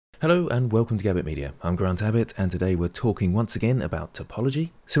Hello and welcome to Gabbett Media. I'm Grant Abbott and today we're talking once again about topology.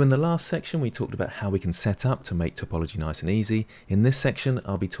 So in the last section we talked about how we can set up to make topology nice and easy. In this section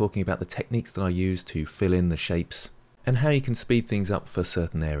I'll be talking about the techniques that I use to fill in the shapes and how you can speed things up for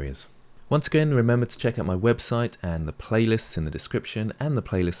certain areas. Once again, remember to check out my website and the playlists in the description and the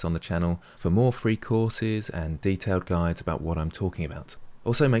playlists on the channel for more free courses and detailed guides about what I'm talking about.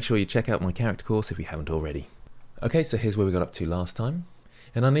 Also make sure you check out my character course if you haven't already. Okay, so here's where we got up to last time.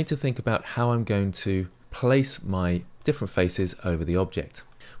 And I need to think about how I'm going to place my different faces over the object.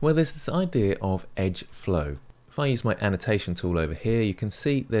 Well, there's this idea of edge flow. If I use my annotation tool over here, you can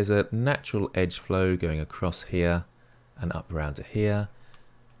see there's a natural edge flow going across here and up around to here,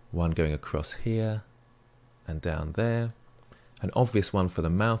 one going across here and down there, an obvious one for the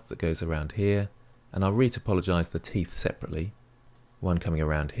mouth that goes around here, and I'll retopologize the teeth separately, one coming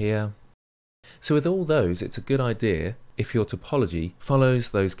around here. So with all those, it's a good idea if your topology follows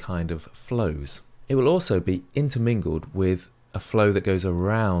those kind of flows. It will also be intermingled with a flow that goes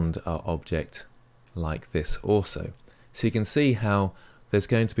around our object like this also. So you can see how there's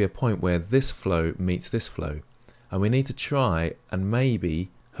going to be a point where this flow meets this flow. And we need to try and maybe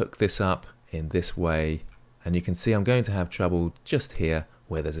hook this up in this way. And you can see I'm going to have trouble just here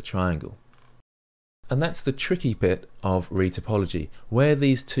where there's a triangle. And that's the tricky bit of retopology. Where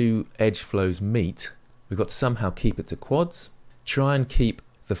these two edge flows meet, we've got to somehow keep it to quads, try and keep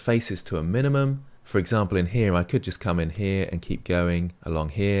the faces to a minimum. For example, in here, I could just come in here and keep going along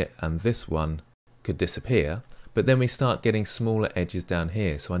here, and this one could disappear. But then we start getting smaller edges down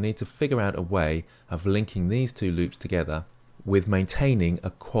here. So I need to figure out a way of linking these two loops together with maintaining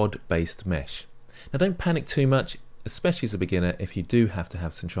a quad-based mesh. Now don't panic too much, especially as a beginner, if you do have to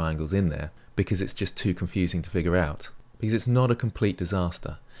have some triangles in there, because it's just too confusing to figure out, because it's not a complete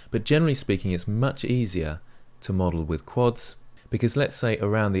disaster. But generally speaking, it's much easier to model with quads, because let's say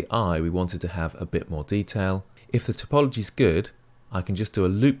around the eye we wanted to have a bit more detail. If the topology is good, I can just do a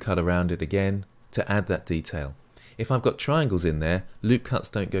loop cut around it again to add that detail. If I've got triangles in there, loop cuts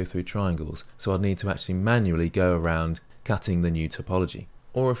don't go through triangles, so I'd need to actually manually go around cutting the new topology.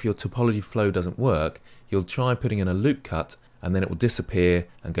 Or if your topology flow doesn't work, you'll try putting in a loop cut and then it will disappear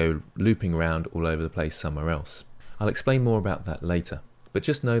and go looping around all over the place somewhere else. I'll explain more about that later. But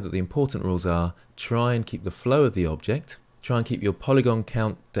just know that the important rules are try and keep the flow of the object, try and keep your polygon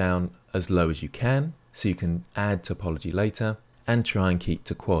count down as low as you can so you can add topology later, and try and keep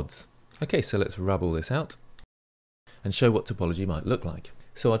to quads. Okay, so let's rub all this out and show what topology might look like.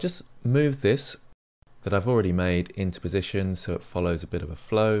 So I'll just move this that I've already made into position so it follows a bit of a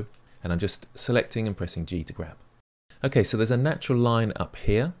flow, and I'm just selecting and pressing G to grab. Okay, so there's a natural line up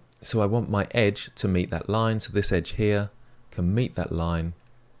here, so I want my edge to meet that line, so this edge here can meet that line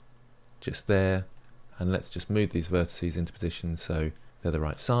just there, and let's just move these vertices into position so they're the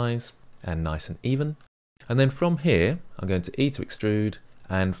right size and nice and even. And then from here I'm going to E to extrude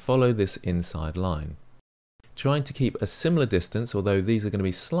and follow this inside line, trying to keep a similar distance, although these are going to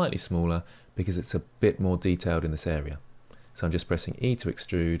be slightly smaller because it's a bit more detailed in this area. So I'm just pressing E to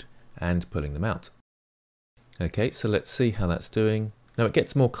extrude and pulling them out. Okay, so let's see how that's doing. Now it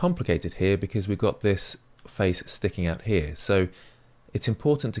gets more complicated here because we've got this face sticking out here. So it's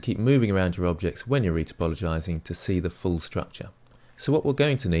important to keep moving around your objects when you're retopologizing to see the full structure. So what we're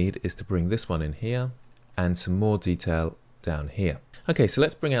going to need is to bring this one in here and some more detail down here. Okay, so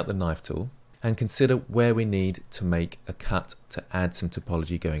let's bring out the knife tool and consider where we need to make a cut to add some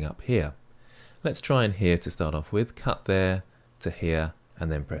topology going up here. Let's try in here to start off with, cut there to here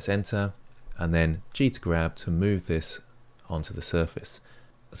and then press enter. And then G to grab to move this onto the surface.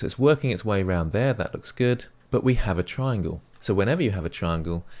 So it's working its way around there, that looks good, but we have a triangle. So whenever you have a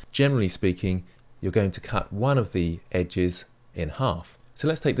triangle, generally speaking, you're going to cut one of the edges in half. So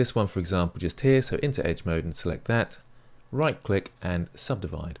let's take this one for example just here, so into edge mode and select that, right click and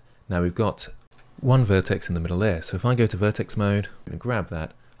subdivide. Now we've got one vertex in the middle there, so if I go to vertex mode and grab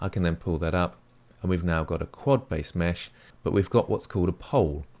that, I can then pull that up, and we've now got a quad based mesh, but we've got what's called a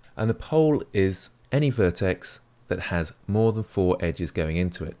pole. And the pole is any vertex that has more than 4 edges going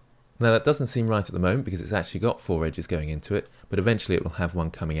into it. Now that doesn't seem right at the moment because it's actually got 4 edges going into it, but eventually it will have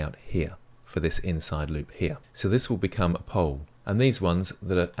one coming out here for this inside loop here. So this will become a pole. And these ones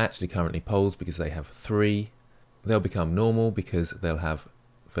that are actually currently poles because they have 3, they'll become normal because they'll have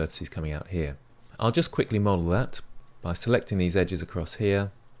vertices coming out here. I'll just quickly model that by selecting these edges across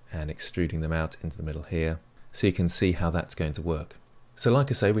here and extruding them out into the middle here so you can see how that's going to work. So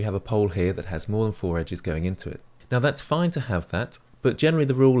like I say, we have a pole here that has more than 4 edges going into it. Now that's fine to have that, but generally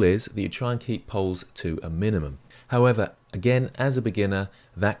the rule is that you try and keep poles to a minimum. However, again, as a beginner,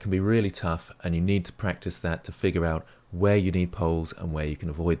 that can be really tough and you need to practice that to figure out where you need poles and where you can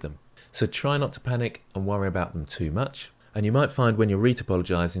avoid them. So try not to panic and worry about them too much. And you might find when you're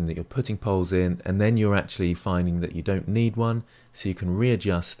retopologizing that you're putting poles in and then you're actually finding that you don't need one, so you can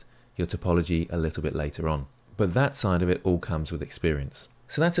readjust your topology a little bit later on. But that side of it all comes with experience.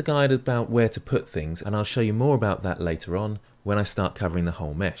 So that's a guide about where to put things, and I'll show you more about that later on when I start covering the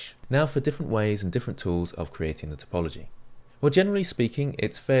whole mesh. Now for different ways and different tools of creating the topology. Well, generally speaking,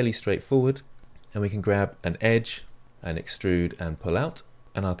 it's fairly straightforward, and we can grab an edge and extrude and pull out,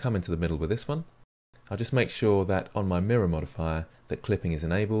 and I'll come into the middle with this one. I'll just make sure that on my mirror modifier that clipping is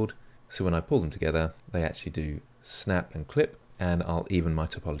enabled, so when I pull them together they actually do snap and clip, and I'll even my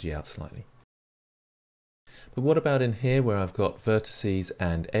topology out slightly. But what about in here where I've got vertices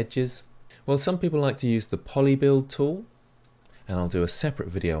and edges? Well, some people like to use the poly build tool, and I'll do a separate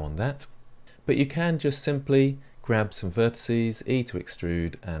video on that. But you can just simply grab some vertices, E to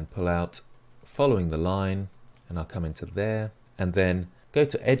extrude and pull out following the line, and I'll come into there and then go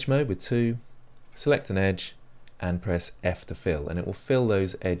to edge mode with 2, select an edge and press F to fill, and it will fill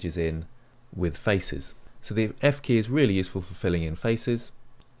those edges in with faces. So the F key is really useful for filling in faces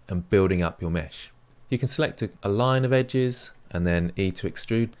and building up your mesh. You can select a line of edges and then E to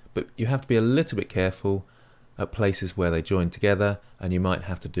extrude, but you have to be a little bit careful at places where they join together, and you might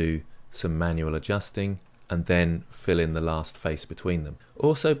have to do some manual adjusting and then fill in the last face between them.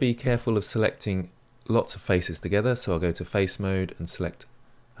 Also be careful of selecting lots of faces together, so I'll go to face mode and select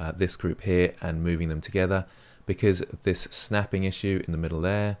this group here and moving them together, because of this snapping issue in the middle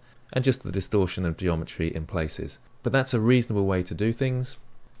there and just the distortion of geometry in places. But that's a reasonable way to do things.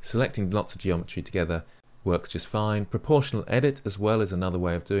 Selecting lots of geometry together works just fine. Proportional edit as well is another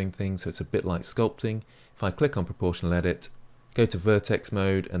way of doing things, so it's a bit like sculpting. If I click on proportional edit, go to vertex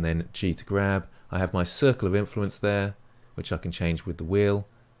mode and then G to grab, I have my circle of influence there, which I can change with the wheel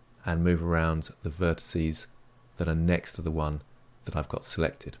and move around the vertices that are next to the one that I've got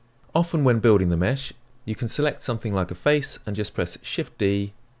selected. Often when building the mesh, you can select something like a face and just press Shift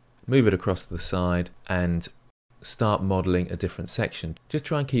D, move it across to the side and start modeling a different section. Just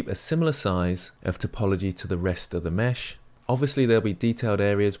try and keep a similar size of topology to the rest of the mesh. Obviously there'll be detailed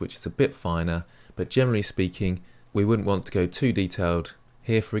areas which is a bit finer, but generally speaking we wouldn't want to go too detailed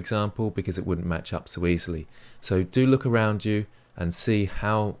here, for example, because it wouldn't match up so easily. So do look around you and see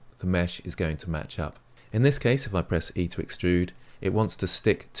how the mesh is going to match up. In this case, if I press E to extrude, it wants to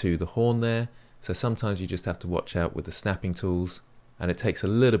stick to the horn there, so sometimes you just have to watch out with the snapping tools, and it takes a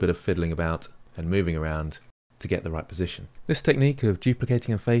little bit of fiddling about and moving around to get the right position. This technique of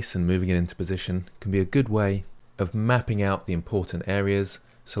duplicating a face and moving it into position can be a good way of mapping out the important areas.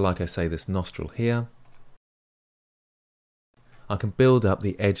 So like I say, this nostril here, I can build up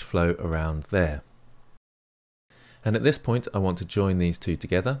the edge flow around there. And at this point I want to join these two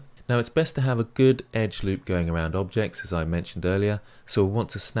together. Now it's best to have a good edge loop going around objects, as I mentioned earlier, so we'll want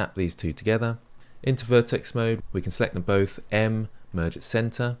to snap these two together. Into vertex mode we can select them both, M, merge at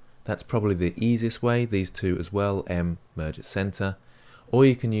center. That's probably the easiest way, these two as well, M, merge at center. Or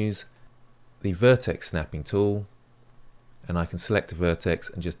you can use the vertex snapping tool, and I can select a vertex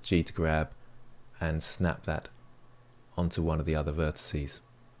and just G to grab and snap that onto one of the other vertices.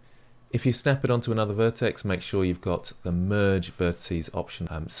 If you snap it onto another vertex, make sure you've got the merge vertices option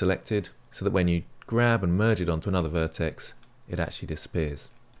selected, so that when you grab and merge it onto another vertex, it actually disappears.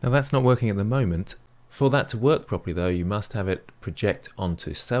 Now that's not working at the moment. For that to work properly though, you must have it project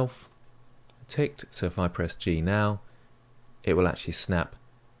onto self, ticked, so if I press G now, it will actually snap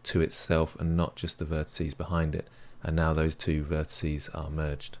to itself and not just the vertices behind it, and now those two vertices are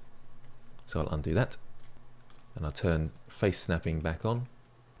merged. So I'll undo that, and I'll turn face snapping back on.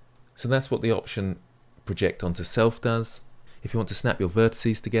 So that's what the option project onto self does. If you want to snap your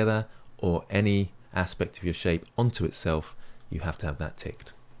vertices together or any aspect of your shape onto itself, you have to have that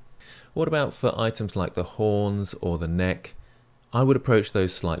ticked. What about for items like the horns or the neck? I would approach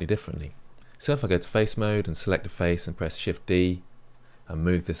those slightly differently. So if I go to face mode and select a face and press Shift D and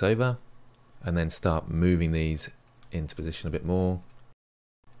move this over, and then start moving these into position a bit more.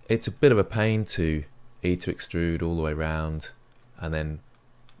 It's a bit of a pain to E to extrude all the way around and then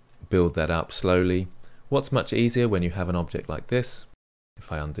build that up slowly. What's much easier when you have an object like this, if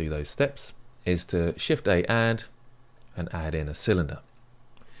I undo those steps, is to Shift A add and add in a cylinder.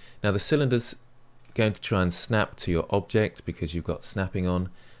 Now the cylinder's going to try and snap to your object because you've got snapping on,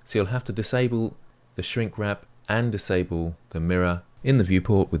 so you'll have to disable the shrink wrap and disable the mirror in the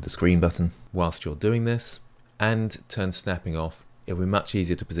viewport with the screen button whilst you're doing this, and turn snapping off. It'll be much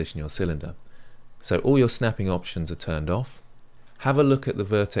easier to position your cylinder. So all your snapping options are turned off. Have a look at the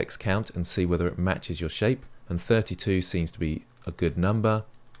vertex count and see whether it matches your shape, and 32 seems to be a good number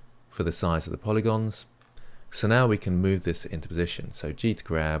for the size of the polygons. So now we can move this into position. So G to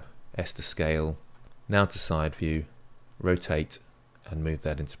grab, S to scale, now to side view, rotate and move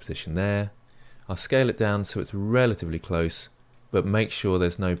that into position there. I'll scale it down so it's relatively close, but make sure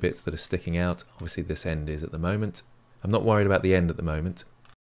there's no bits that are sticking out. Obviously this end is at the moment. I'm not worried about the end at the moment.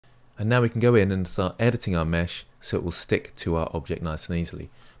 And now we can go in and start editing our mesh so it will stick to our object nice and easily.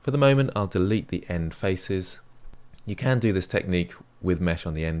 For the moment I'll delete the end faces. You can do this technique with mesh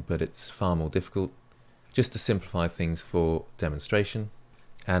on the end, but it's far more difficult. Just to simplify things for demonstration,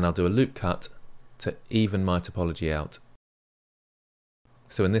 and I'll do a loop cut to even my topology out.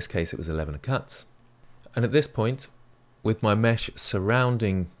 So in this case it was 11 cuts, and at this point with my mesh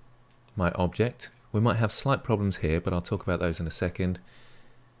surrounding my object, we might have slight problems here, but I'll talk about those in a second.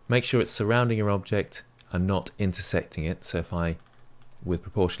 Make sure it's surrounding your object and not intersecting it. So if I, with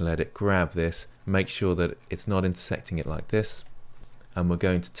proportional edit, grab this, make sure that it's not intersecting it like this, and we're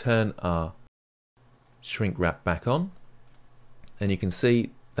going to turn our shrink wrap back on, and you can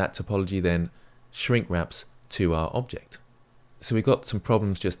see that topology then shrink wraps to our object. So we've got some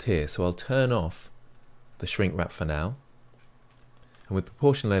problems just here, so I'll turn off the shrink wrap for now, and with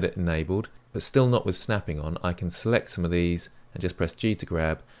proportional edit enabled but still not with snapping on, I can select some of these and just press G to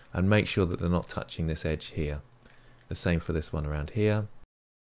grab and make sure that they're not touching this edge here. The same for this one around here.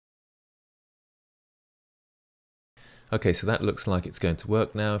 Okay, so that looks like it's going to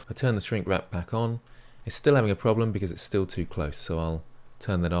work now. If I turn the shrink wrap back on, it's still having a problem because it's still too close, so I'll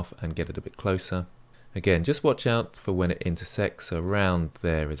turn that off and get it a bit closer. Again, just watch out for when it intersects, so around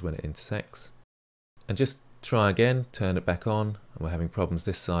there is when it intersects. And just try again, turn it back on, and we're having problems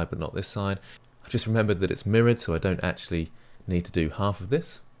this side but not this side. I've just remembered that it's mirrored, so I don't actually need to do half of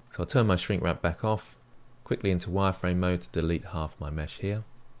this. So I'll turn my shrink wrap back off, quickly into wireframe mode to delete half my mesh here.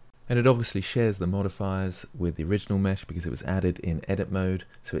 And it obviously shares the modifiers with the original mesh because it was added in edit mode,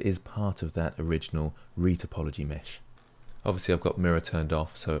 so it is part of that original retopology mesh. Obviously I've got mirror turned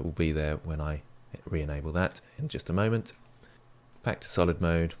off, so it will be there when I re-enable that in just a moment. Back to solid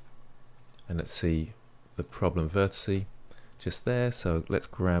mode, and let's see the problem vertice just there. So let's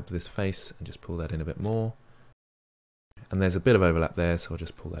grab this face and just pull that in a bit more. And there's a bit of overlap there, so I'll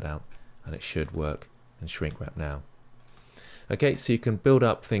just pull that out and it should work and shrink wrap now. Okay, so you can build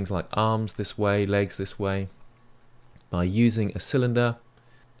up things like arms this way, legs this way, by using a cylinder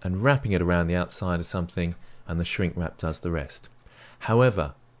and wrapping it around the outside of something, and the shrink wrap does the rest.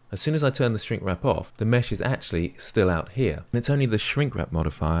 However, as soon as I turn the shrink wrap off, the mesh is actually still out here, and it's only the shrink wrap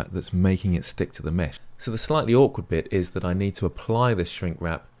modifier that's making it stick to the mesh. So the slightly awkward bit is that I need to apply this shrink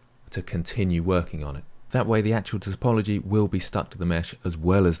wrap to continue working on it. That way the actual topology will be stuck to the mesh as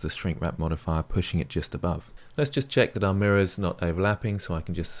well as the shrink wrap modifier pushing it just above. Let's just check that our mirror's not overlapping, so I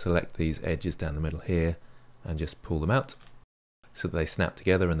can just select these edges down the middle here and just pull them out so that they snap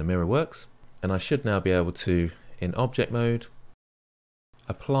together and the mirror works. And I should now be able to, in object mode,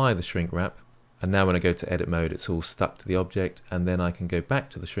 apply the shrink wrap, and now when I go to edit mode it's all stuck to the object, and then I can go back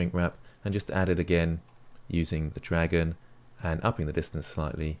to the shrink wrap and just add it again using the dragon and upping the distance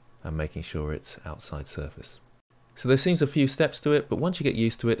slightly and making sure it's outside surface. So there seems a few steps to it, but once you get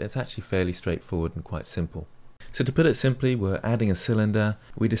used to it, it's actually fairly straightforward and quite simple. So to put it simply, we're adding a cylinder,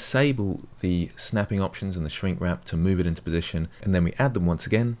 we disable the snapping options and the shrink wrap to move it into position, and then we add them once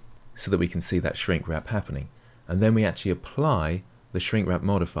again so that we can see that shrink wrap happening. And then we actually apply the shrink wrap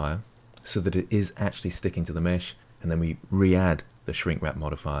modifier so that it is actually sticking to the mesh, and then we re-add the shrink wrap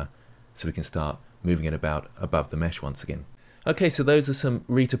modifier so we can start moving it about above the mesh once again. Okay, so those are some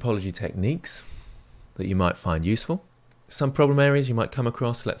retopology techniques that you might find useful. Some problem areas you might come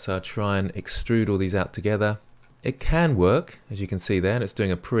across, let's try and extrude all these out together. It can work, as you can see there, and it's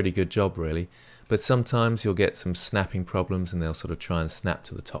doing a pretty good job really, but sometimes you'll get some snapping problems and they'll sort of try and snap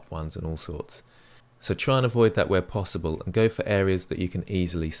to the top ones and all sorts. So try and avoid that where possible and go for areas that you can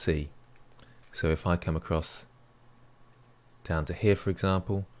easily see. So if I come across down to here, for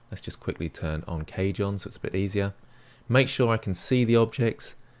example, let's just quickly turn on cage on so it's a bit easier. Make sure I can see the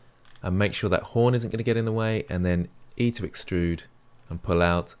objects and make sure that horn isn't going to get in the way, and then E to extrude and pull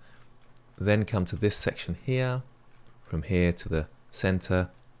out. Then come to this section here, from here to the center.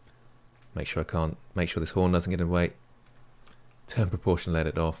 Make sure this horn doesn't get in the way. Turn proportional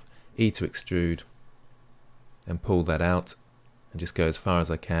edit off, E to extrude and pull that out and just go as far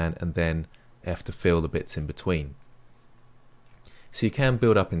as I can, and then F to fill the bits in between. So you can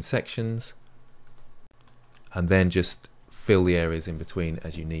build up in sections and then just fill the areas in between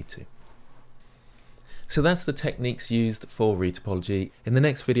as you need to. So that's the techniques used for retopology. In the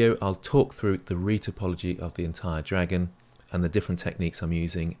next video I'll talk through the retopology of the entire dragon and the different techniques I'm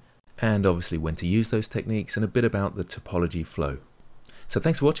using and obviously when to use those techniques, and a bit about the topology flow. So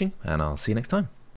thanks for watching, and I'll see you next time.